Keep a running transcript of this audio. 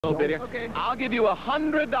Video. Okay. I'll give you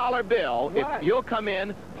 $100 bill if you'll come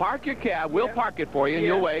in, park your cab, we'll park it for you, and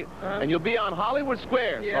you'll wait, and you'll be on Hollywood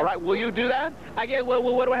Squares. All right, will you do that? I get. What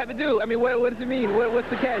do I have to do? I mean, what does it mean? What's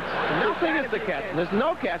the catch? Nothing is the catch. There's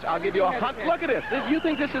no catch. I'll give you $100. Look at this. You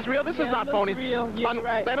think this is real? This is not phony. Real. Yeah,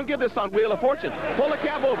 right. They don't give this on Wheel of Fortune. Pull the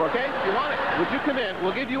cab over, okay? If you want it, would you come in?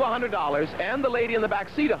 We'll give you $100, and the lady in the back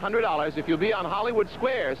seat $100. If you'll be on Hollywood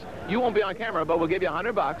Squares, you won't be on camera, but we'll give you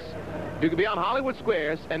 $100. You can be on Hollywood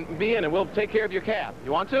Squares and be in, and we'll take care of your cab.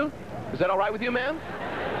 You want to? Is that all right with you, ma'am?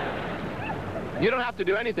 You don't have to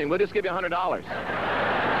do anything. We'll just give you $100.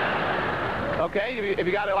 Okay? If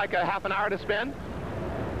you got like a half an hour to spend?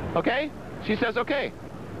 Okay? She says okay.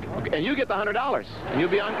 And you get the $100, and you'll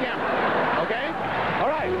be on camera. Okay? All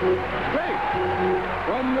right. Great.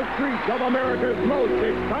 From the streets of America's most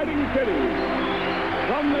exciting cities,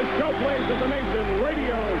 from the showplace of the nation,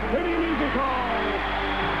 Radio City Music Hall,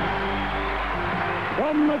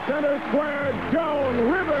 from the center square, Joan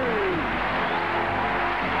Rivers.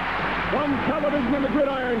 From television and the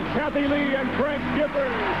gridiron, Kathy Lee and Frank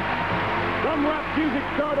Gifford. From rap music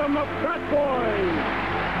stardom, the Fat Boys.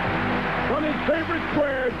 From his favorite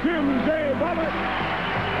square, Jim J. Bullock.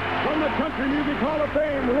 From the Country Music Hall of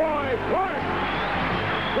Fame, Roy Clark.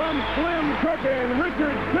 From Slim Cookin,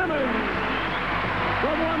 Richard Simmons.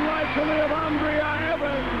 From One Life to Live, Andrea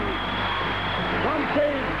Evans. From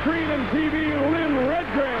stage, screen, and TV, Lynn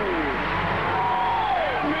Redgrave.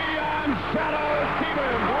 Me, I'm Shadow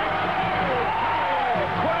Stevens.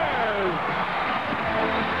 Squares.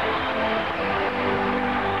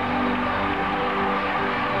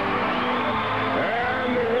 And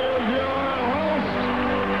here's your host,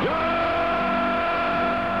 John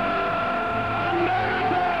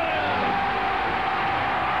Anderson.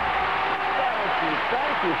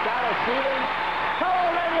 Thank you, Shadow Stevens. Hello,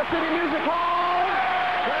 Radio City Music Hall.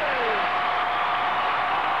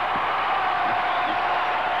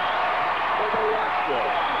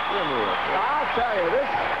 I'll tell you,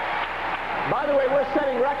 by the way, we're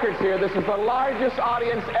setting records here. This is the largest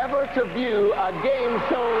audience ever to view a game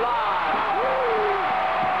show live.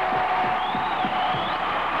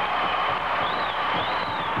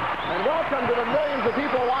 And welcome to the millions of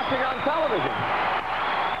people watching on television.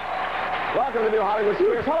 Welcome to New Hollywood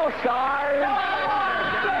Squares. Hello, stars.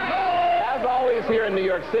 As always here in New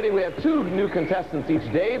York City, we have 2 new contestants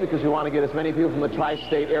each day because we want to get as many people from the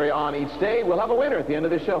tri-state area on each day. We'll have a winner at the end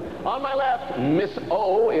of the show. On my left, Miss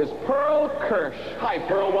O is Pearl Kirsch. Hi,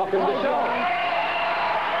 Pearl. Welcome to the show.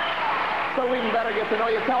 So we can better get to know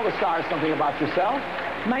you. Tell the stars something about yourself.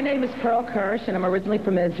 My name is Pearl Kirsch, and I'm originally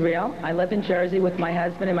from Israel. I live in Jersey with my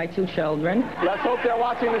husband and my 2 children. Let's hope they're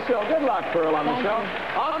watching the show. Good luck, Pearl, on the show.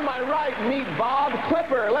 On my right, meet Bob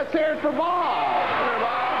Clipper. Let's hear it for Bob. Here,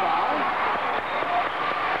 Bob.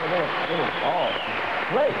 Oh,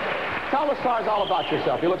 great. Tell the stars all about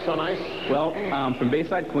yourself. You look so nice. Well, I'm from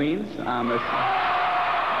Bayside, Queens. I'm a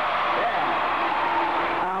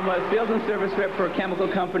sales and service rep for a chemical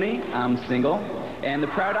company. I'm single. And the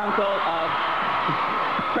proud uncle of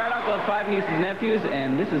 5 nieces and nephews,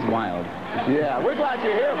 and this is wild. Yeah, we're glad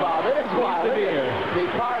you're here, Bob. It is wild to be here. The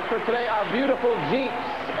cars for today are beautiful Jeeps.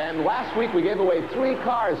 And last week we gave away 3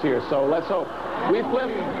 cars here, so let's hope. We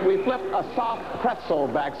flipped a soft pretzel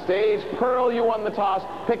backstage. Pearl, you won the toss.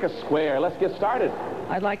 Pick a square. Let's get started.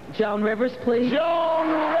 I'd like Joan Rivers, please. Joan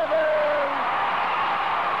Rivers!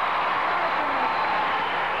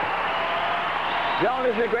 Joan,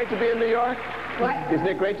 isn't it great to be in New York? What? Isn't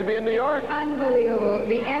it great to be in New York? Unbelievable.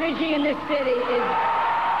 The energy in this city is...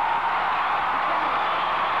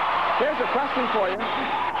 Here's a question for you.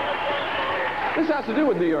 This has to do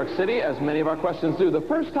with New York City, as many of our questions do. The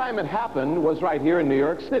first time it happened was right here in New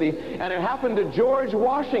York City, and it happened to George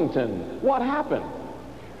Washington. What happened?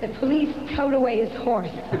 The police towed away his horse.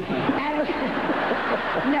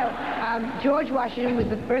 George Washington was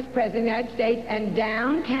the first president of the United States, and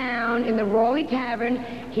downtown in the Raleigh Tavern,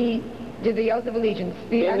 he did the oath of allegiance.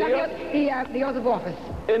 The oath of office.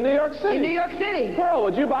 In New York City? In New York City. Pearl,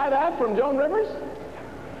 would you buy that from Joan Rivers?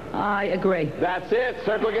 I agree. That's it.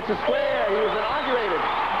 Circle gets a square. He was inaugurated.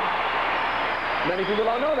 Many people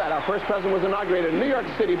don't know that. Our first president was inaugurated in New York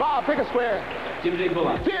City. Bob, pick a square. Jim J.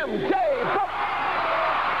 Bullock. Jim J. Bullock.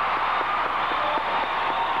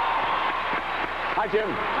 Hi, Jim.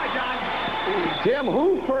 Hi, John. Jim,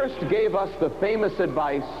 who first gave us the famous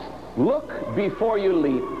advice, look before you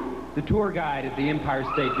leap? The tour guide at the Empire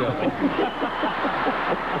State Building.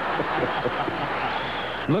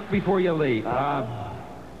 Look before you leap.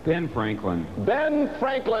 Ben Franklin. Ben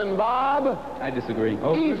Franklin, Bob. I disagree.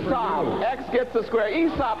 Oh, Aesop. X gets the square.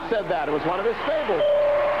 Aesop said that. It was one of his fables.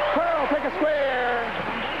 Pearl, pick a square.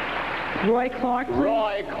 Roy Clark, please.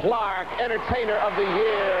 Roy Clark, Entertainer of the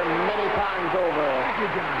Year many times over. Thank you,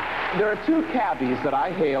 John. There are two cabbies that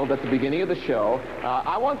I hailed at the beginning of the show.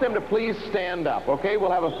 I want them to please stand up, okay?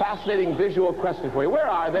 We'll have a fascinating visual question for you. Where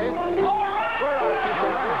are they? Where are they?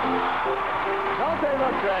 Don't they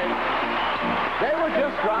look great? They were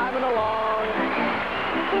just driving along.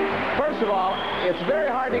 First of all, it's very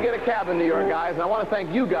hard to get a cab in New York, guys, and I want to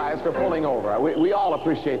thank you guys for pulling over. We all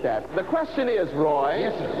appreciate that. The question is, Roy,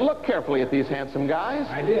 Yes, sir. Look carefully at these handsome guys.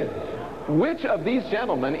 I did. Which of these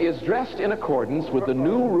gentlemen is dressed in accordance with the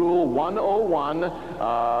new Rule 101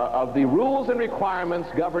 of the rules and requirements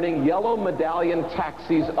governing yellow medallion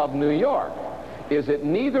taxis of New York? Is it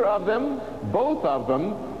neither of them, both of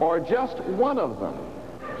them, or just one of them?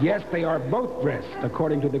 Yes, they are both dressed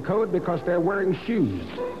according to the code because they're wearing shoes.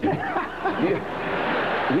 He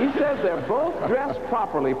says they're both dressed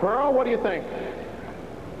properly. Pearl, what do you think?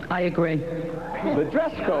 I agree. The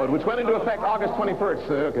dress code, which went into effect August 21st,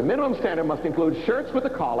 okay, minimum standard must include shirts with a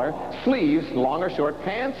collar, sleeves, long or short,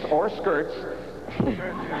 pants or skirts.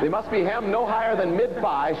 They must be hemmed no higher than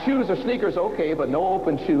mid-thigh. Shoes or sneakers, okay, but no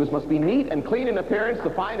open shoes. Must be neat and clean in appearance. The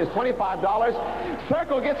fine is $25.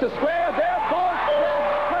 Circle gets a square. They're both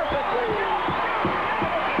dressed perfectly.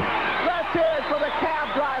 Let's hear it for the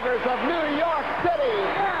cab drivers of New York City.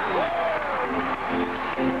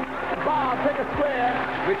 Bob, take a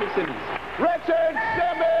square. Richard Simmons. Richard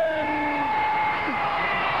Simmons!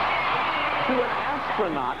 To an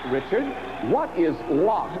astronaut, Richard, what is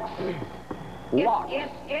LOX? LOX.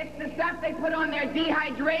 It's the stuff they put on their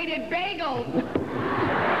dehydrated bagels.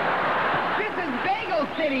 This is Bagel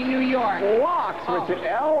City, New York. LOX, Richard.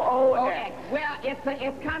 L-O-X. Well,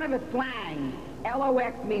 it's kind of a slang.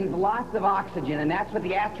 LOX means lots of oxygen, and that's what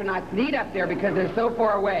the astronauts need up there because they're so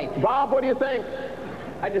far away. Bob, what do you think?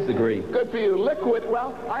 I disagree. Good for you. Liquid,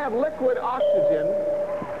 well, I have liquid oxygen.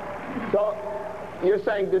 So, you're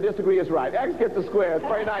saying to disagree is right. X gets a square. It's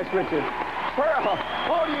very nice, Richard. Pearl,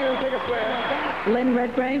 what do you take a square? Lynn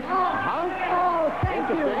Redgrave. Huh? Oh, thank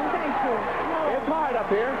you. Interesting. Thank you. It's hard up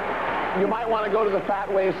here. You might want to go to the Fat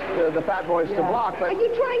Boys to block, but Are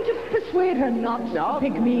you trying to persuade her not no, to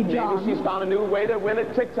pick me, John? maybe she's found a new way to win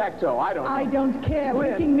at tic-tac-toe. I don't know. I don't care.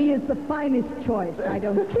 Lynn. Picking me is the finest choice. I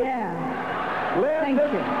don't care. Lynn, Thank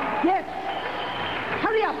you. Yes.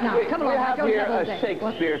 Hurry up now. Come we along. I have don't here all a day.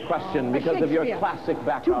 Shakespeare question A because of your Shakespeare. classic To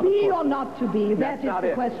background. be of or course. not to be, That's that is not the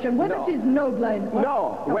it. question. Whether No. it is nobler.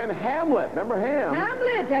 No, when Hamlet, remember Ham?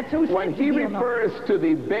 Hamlet, that's who When said to he be or not. refers to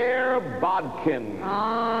the bear bodkin,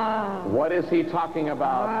 what is he talking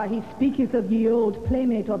about? He speaketh of the old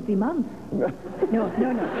playmate of the month. No.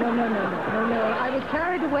 I was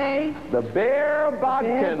carried away. The bear bodkin.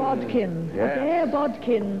 Bear bodkin. Yes. A bear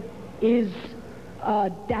bodkin is a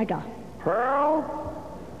dagger. Pearl?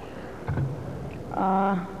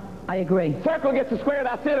 I agree. Circle gets a square,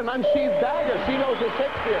 that's it, an unsheathed dagger. She knows her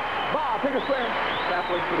Shakespeare. Bob, take a square. Fat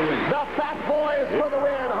Boys for the win. The Fat Boys for the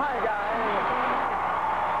win. Hi, guys.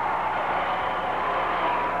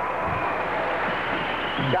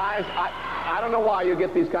 Guys, I don't know why you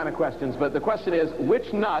get these kind of questions, but the question is,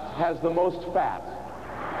 which nut has the most fat?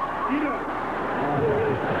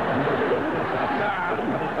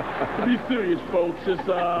 Be serious, folks. It's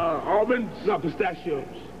almonds, not pistachios.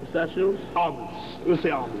 Pistachios? Almonds. We'll say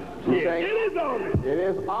almonds. You say- It is almonds. It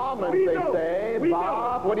is almonds, We they know. say. We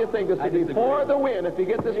Bob, know. what do you think? This I would be disagree. for the win if you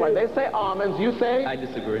get this right. They say almonds, you say? I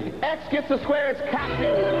disagree. X gets a square, it's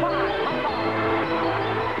catching. 5.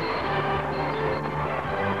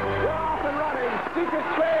 We're off and running. Secret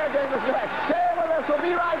Square game is next. Stay with us. We'll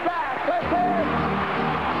be right back. Let's hear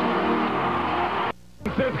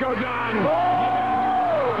it. Cisco John.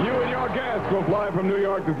 You and your guests will fly from New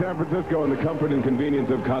York to San Francisco in the comfort and convenience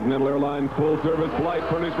of Continental Airlines full-service flight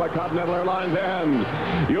furnished by Continental Airlines, and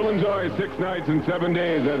you'll enjoy 6 nights and 7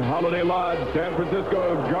 days at Holiday Lodge, San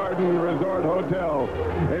Francisco Garden Resort Hotel.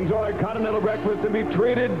 Enjoy continental breakfast and be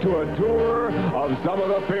treated to a tour of some of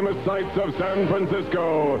the famous sights of San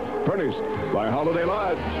Francisco, furnished by Holiday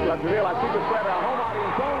Lodge. Let's reveal our Secret Square to our home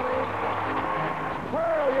audience only.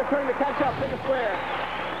 Pearl, your turn to catch up. Take a square.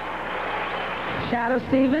 Shadow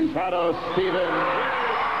Stephen. Shadow Stephen.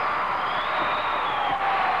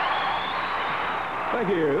 Thank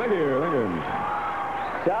you.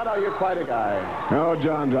 Shadow, you're quite a guy. Oh,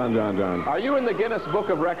 John. Are you in the Guinness Book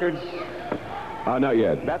of Records? Not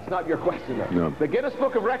yet. That's not your question, though. No. The Guinness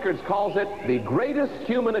Book of Records calls it the greatest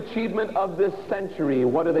human achievement of this century.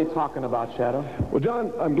 What are they talking about, Shadow? Well,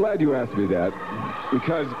 John, I'm glad you asked me that,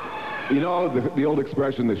 because, you know, the old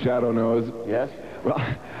expression, the shadow knows. Yes? Well,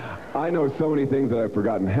 I know so many things that I've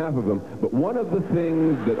forgotten half of them, but one of the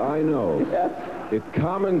things that I know Yes. It's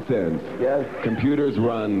common sense. Yes. Computers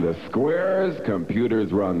run the squares,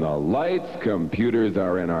 computers run the lights, computers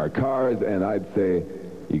are in our cars, and I'd say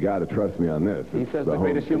you got to trust me on this. He says the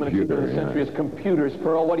greatest human achievement of the century is computers.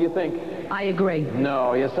 Pearl, what do you think? I agree.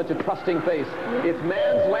 No, he has such a trusting face. It's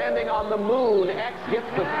man's landing on the moon. X gets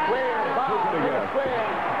the square. Bob gets the square.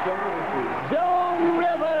 Joan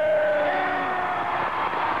Rivers!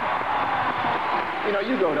 You know,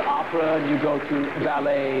 you go to opera and you go to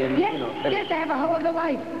ballet and, Yes, you know. yes, I have a whole other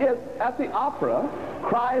life. Yes, at the opera,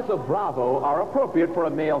 cries of bravo are appropriate for a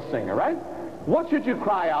male singer, right? What should you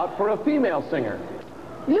cry out for a female singer?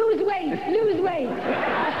 Lose weight, lose weight.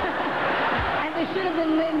 And there should have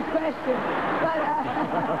been Lynn's question.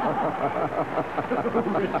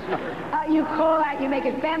 But you call that, you make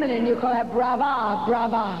it feminine, you call that brava,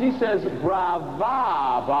 brava. She says brava,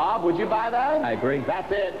 Bob. Would you buy that? I agree.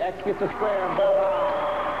 That's it. X gets a square.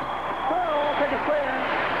 Pearl, take a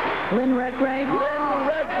square. Lynn Redgrave. Lynn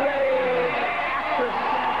Redgrave, actress.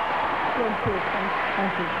 Thank you.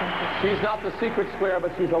 She's not the secret square,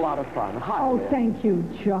 but she's a lot of fun. Hi, Oh, Lynn. thank you,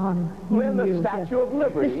 John. Lynn, the Statue of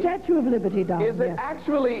Liberty. The Statue of Liberty, darling. Is it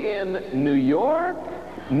actually in New York,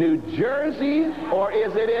 New Jersey, or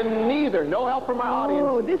is it in neither? No help from our audience.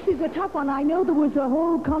 Oh, this is a tough one. I know there was a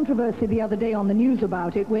whole controversy the other day on the news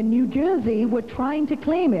about it when New Jersey were trying to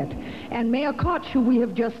claim it. And Mayor Koch, who we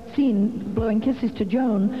have just seen blowing kisses to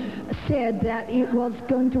Joan, said that it was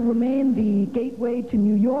going to remain the gateway to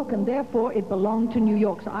New York, and therefore it belonged to New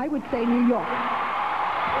York. So I would say New York. All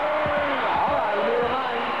right, let me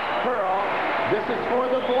remind Pearl, this is for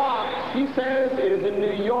the block. She says it is in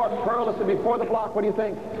New York. Pearl, listen, before the block, what do you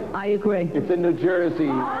think? I agree. It's in New Jersey.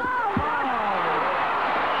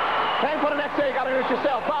 Thanks for the next day. You got to do it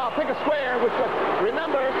yourself. Bob, pick a square, which was,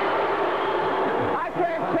 remember, I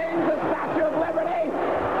can't change the Statue of Liberty.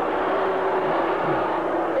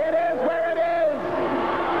 It is where it is.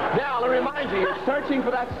 Now, let me remind you, you're searching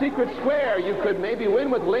for that secret square. You could maybe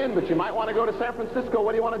win with Lynn, but you might want to go to San Francisco.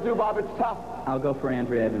 What do you want to do, Bob? It's tough. I'll go for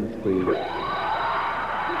Andrea Evans, please.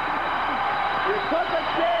 You took a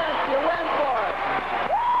chance. You went for it.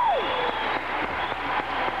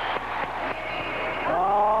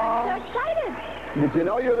 I'm so excited. Did you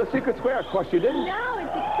know you're the secret square? Of course you didn't. No,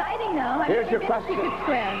 it's exciting though. Here's your I've question. Secret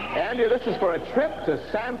Square. Andrea, this is for a trip to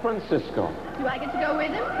San Francisco. Do I get to go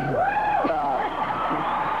with him?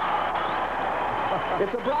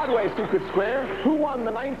 It's a Broadway secret square. Who won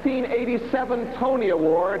the 1987 Tony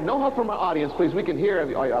Award? No help from our audience, please. We can hear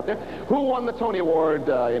you out there. Who won the Tony Award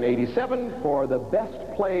in '87 for the best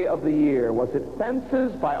play of the year? Was it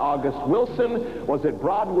Fences by August Wilson? Was it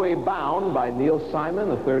Broadway Bound by Neil Simon,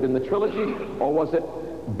 the third in the trilogy? Or was it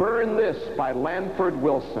Burn This by Lanford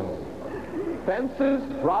Wilson? Fences,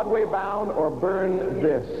 Broadway Bound, or Burn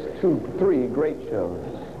This? 2, 3 great shows.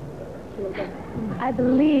 I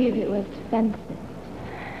believe it was Fences.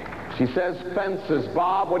 She says Fences.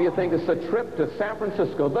 Bob, what do you think? It's a trip to San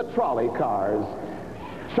Francisco, the trolley cars,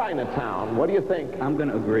 Chinatown. What do you think? I'm going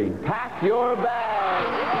to agree. Pack your bag.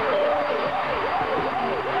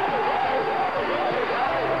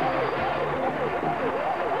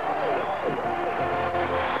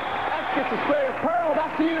 X gets a square. Pearl,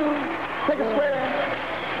 back to you. Take a square.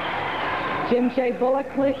 Jim J. Bullock,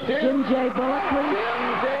 please. Jim J. Bullock, please.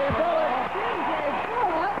 Jim J. Bullock.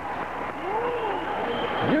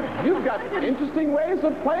 You've got interesting ways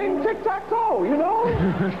of playing tic-tac-toe, you know?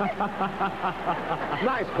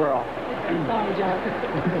 Nice, Pearl. Sorry,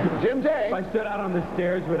 John. Jim J. If I stood out on the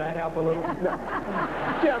stairs, would that help a little? No.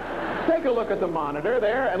 Jim, take a look at the monitor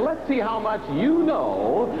there, and let's see how much you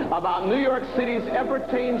know about New York City's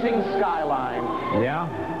ever-changing skyline. Yeah.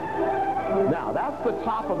 Now, that's the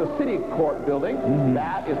top of the City Court building.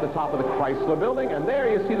 That is the top of the Chrysler building, and there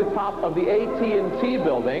you see the top of the AT&T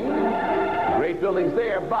building. Great buildings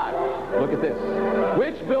there, but look at this.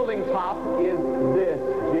 Which building top is this,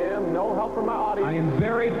 Jim? No help from my audience. I am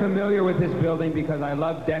very familiar with this building because I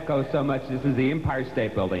love deco so much. This is the Empire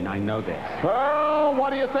State Building. I know this. Pearl,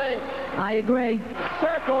 what do you think? I agree.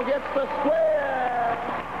 Circle gets the square.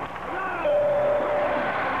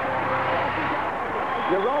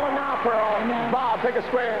 You're rolling now, Pearl. Bob, take a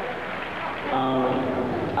square.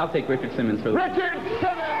 I'll take Richard Simmons for the... Richard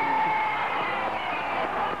Simmons!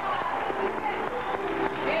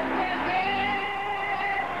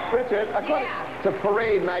 Richard, according to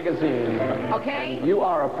Parade magazine, Okay? you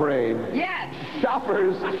are a parade. Yes.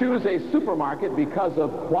 Shoppers choose a supermarket because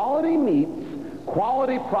of quality meats,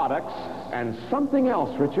 quality products, and something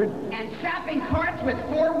else, Richard. And shopping carts with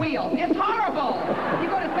 4 wheels. It's horrible. You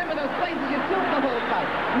go to some of those places, you tilt the whole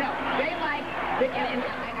place. No, they like And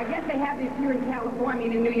I guess they have these here in California, I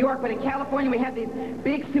mean in New York, but in California we have these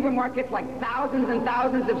big supermarkets like thousands and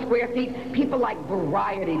thousands of square feet. People like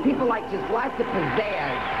variety. People like just lots of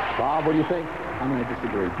pizzazz. Bob, what do you think? I'm going to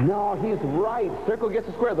disagree. No, he's right. Circle gets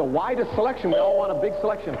a square. The widest selection. We all want a big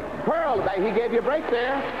selection. Pearl, he gave you a break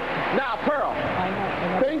there. Now, Pearl,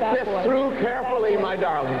 think this through carefully, my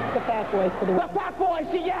darling. The Fat Boys for the The Fat Boys,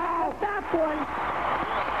 yeah, Fat Boys.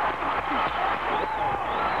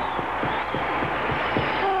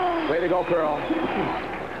 Way to go, Pearl.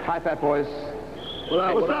 Hi, Fat Boys.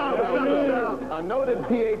 What's up? A noted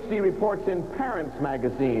PhD reports in Parents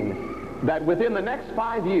magazine that within the next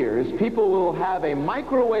 5 years, people will have a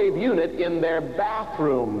microwave unit in their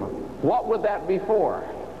bathroom. What would that be for?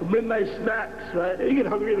 Midnight snacks, right? You get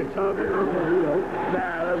hungry in the tub, you know.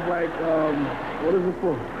 Nah, that's like, what is it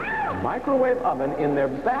for? A microwave oven in their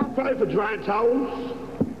bathroom. Probably for drying towels.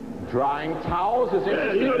 Drying towels is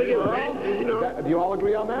interesting. Yeah, you know, they get wet, you know. Do you all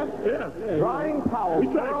agree on that? Yeah. Drying towels.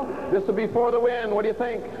 Well, this will be for the win. What do you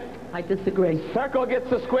think? I disagree. Circle gets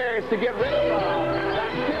the squares to get rid of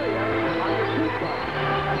bacteria on your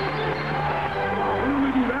toothbrush.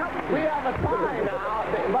 We have a tie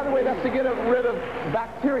now. By the way, that's to get rid of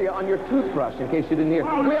bacteria on your toothbrush, in case you didn't hear.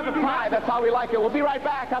 We have a tie. That's how we like it. We'll be right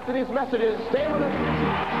back after these messages. Stay with us.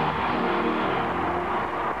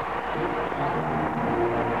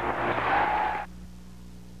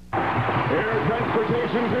 Air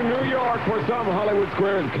transportation to New York for some Hollywood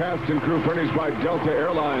Squares cast and crew furnished by Delta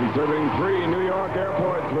Airlines, serving 3 New York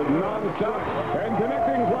airports with non-stop and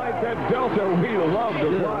connecting flights at Delta. We love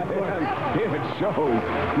to fly, and it shows.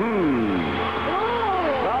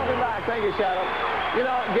 Welcome back. Thank you, Shadow. You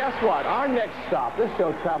know, guess what? Our next stop, this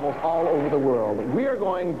show travels all over the world. We are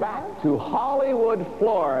going back to Hollywood,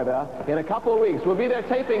 Florida in a couple of weeks. We'll be there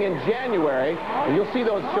taping in January, and you'll see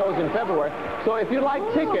those shows in February. So if you like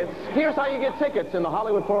tickets, here's how you get tickets in the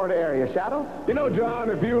Hollywood, Florida area. Shadow? You know, John,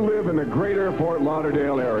 if you live in the greater Fort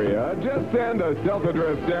Lauderdale area, just send a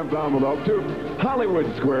self-addressed stamped envelope to Hollywood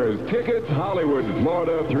Squares Tickets, Hollywood,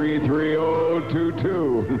 Florida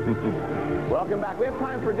 33022. Welcome back. We have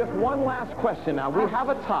time for just one last question now. We have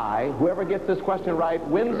a tie. Whoever gets this question right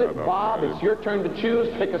wins it. Bob, it's your turn to choose.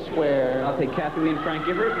 Pick a square. I'll take Kathy Lee and Frank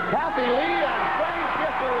Gifford. Kathy Lee and Frank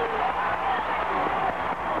Gifford.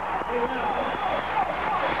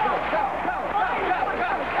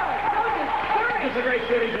 It's a great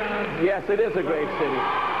city, John. Yes, it is a great city.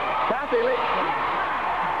 Kathy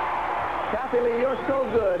Lee, you're so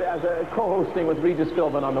good as a co-hosting with Regis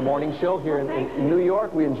Philbin on the morning show here in New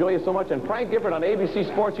York. We enjoy you so much. And Frank Gifford on ABC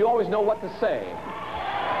Sports, you always know what to say.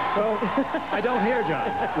 Well, I don't hear,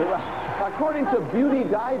 John. According to Beauty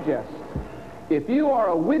Digest, if you are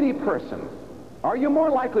a witty person, are you more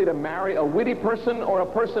likely to marry a witty person or a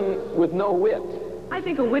person with no wit? I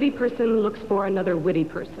think a witty person looks for another witty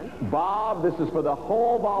person. Bob, this is for the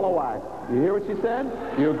whole ball of wax. You hear what she said?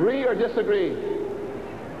 You agree or disagree?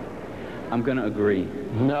 I'm going to agree.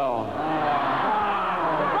 No.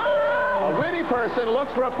 A witty person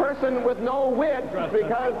looks for a person with no wit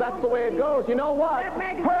because that's the way it goes. You know what?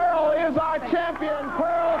 Pearl is our champion.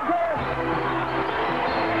 Pearl Kirk.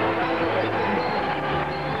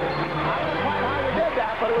 I don't know quite how you did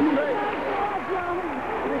that, but it was great.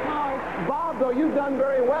 Bob, though, you've done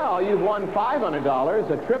very well. You've won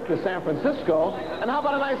 $500, a trip to San Francisco. And how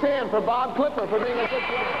about a nice hand for Bob Clipper for being a good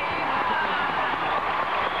player?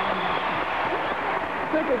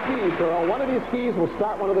 Pick a key, Pearl. One of these keys will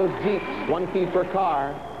start one of those Jeeps. One key per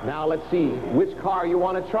car. Now let's see which car you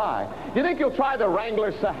want to try. You think you'll try the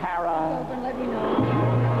Wrangler Sahara? Let me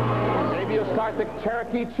know. Maybe you'll start the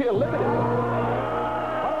Cherokee Chill Limited.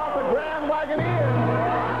 What about the Grand Wagoneer?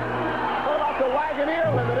 What about the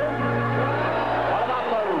Wagoneer Limited? What about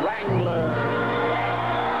the Wrangler?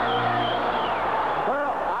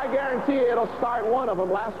 Pearl, I guarantee you it'll start one of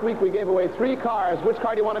them. Last week we gave away 3 cars. Which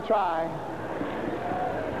car do you want to try?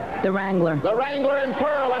 The Wrangler. The Wrangler and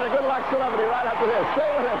Pearl and a good luck celebrity right after this.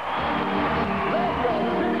 Stay with us. Radio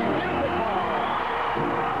City Music Hall.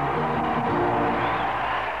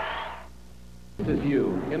 This is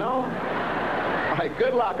you know? All right,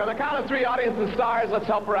 good luck. On the count of 3, audience and stars, let's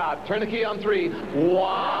help her out. Turn the key on 3.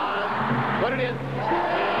 1. Put it in.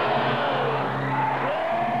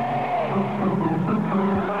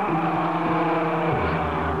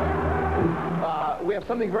 We have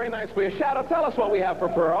something very nice for you. Shadow, tell us what we have for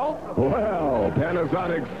Pearl. Well,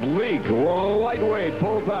 Panasonic's sleek, lightweight,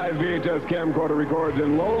 full-size VHS camcorder records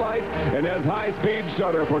in low light and has high-speed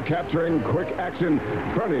shutter for capturing quick action,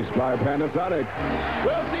 furnished by Panasonic.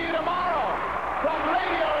 We'll see you tomorrow from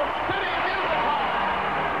Radio City Music Hall.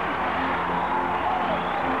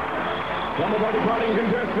 Some of our departing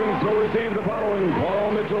contestants will receive the following: Paul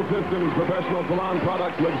Mitchell Systems, professional salon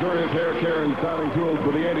products, luxurious hair care and styling tools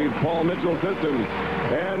for the 80s, Paul Mitchell Systems.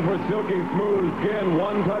 And for silky, smooth skin,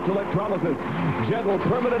 one-touch electrolysis, gentle,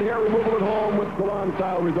 permanent hair removal at home with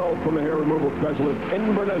salon-style results from the hair removal specialist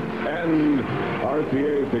Inverness, and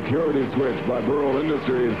RCA Security Switch by Burl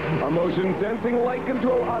Industries. Our motion-sensing light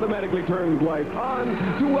control automatically turns lights on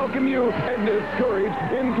to welcome you and discourage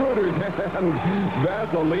intruders. And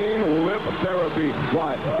Vaseline Lip Therapy.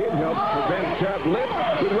 Why? It helps prevent chapped lips.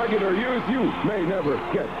 With regular use, you may never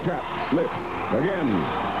get chapped lips again.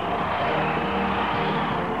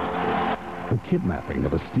 The kidnapping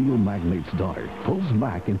of a steel magnate's daughter pulls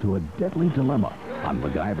Mac into a deadly dilemma on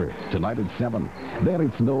MacGyver, tonight at 7. Then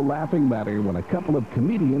it's no laughing matter when a couple of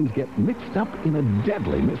comedians get mixed up in a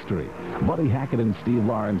deadly mystery. Buddy Hackett and Steve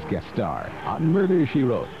Lawrence guest star on Murder, She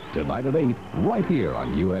Wrote, tonight at 8, right here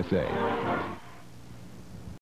on USA.